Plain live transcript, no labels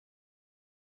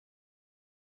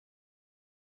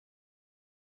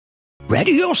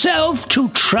Ready yourself to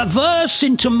traverse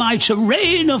into my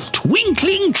terrain of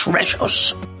twinkling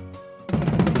treasures.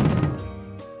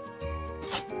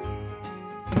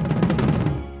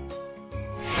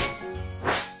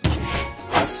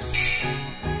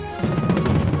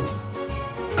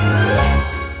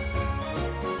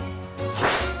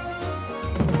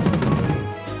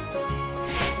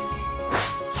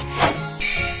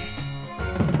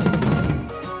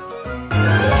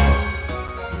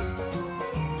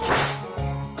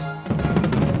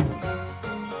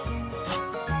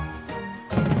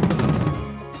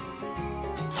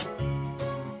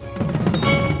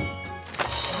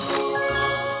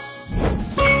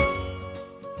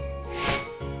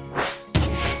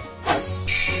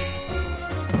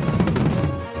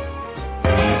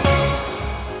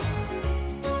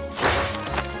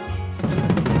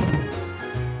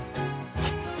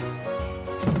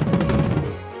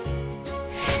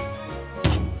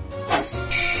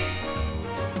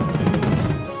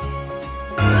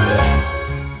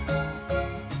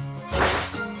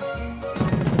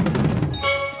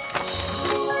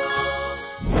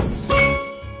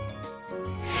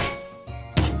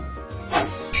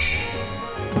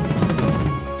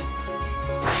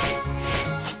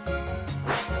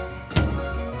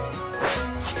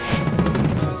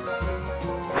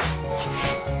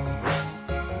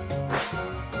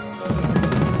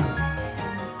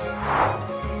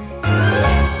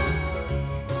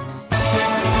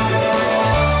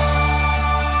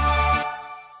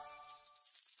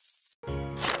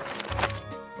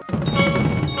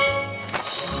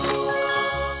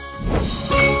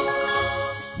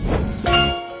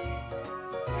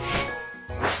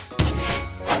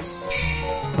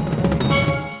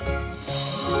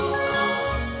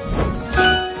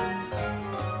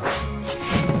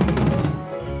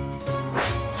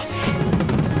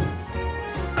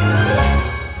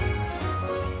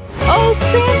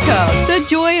 Santa, the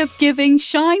joy of giving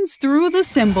shines through the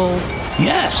symbols.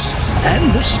 Yes,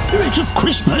 and the spirit of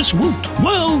Christmas will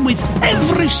twirl with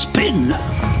every spin.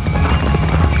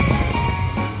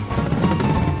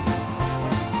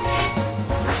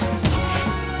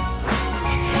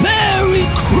 Merry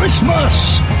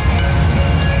Christmas!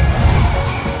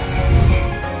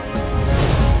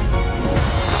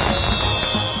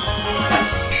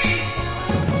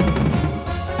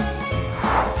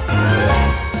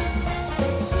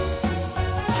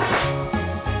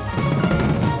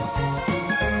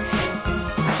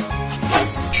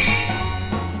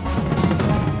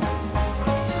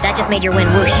 That just made your wind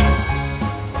whoosh.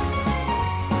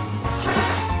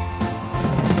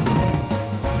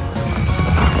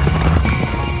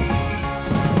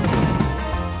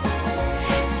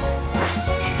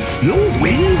 Your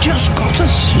wind just got a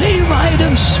sleigh ride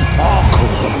of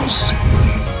sparkles.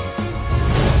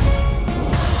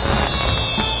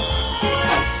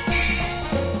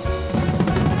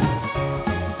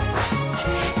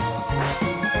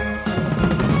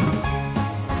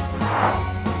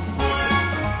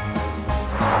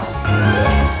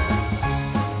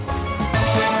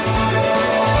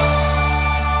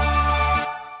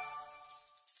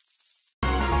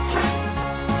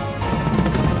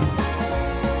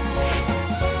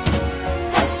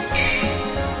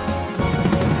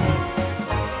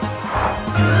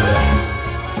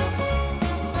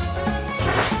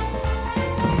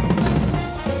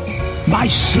 My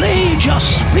sleigh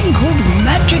just sprinkled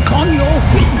magic on your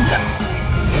wind.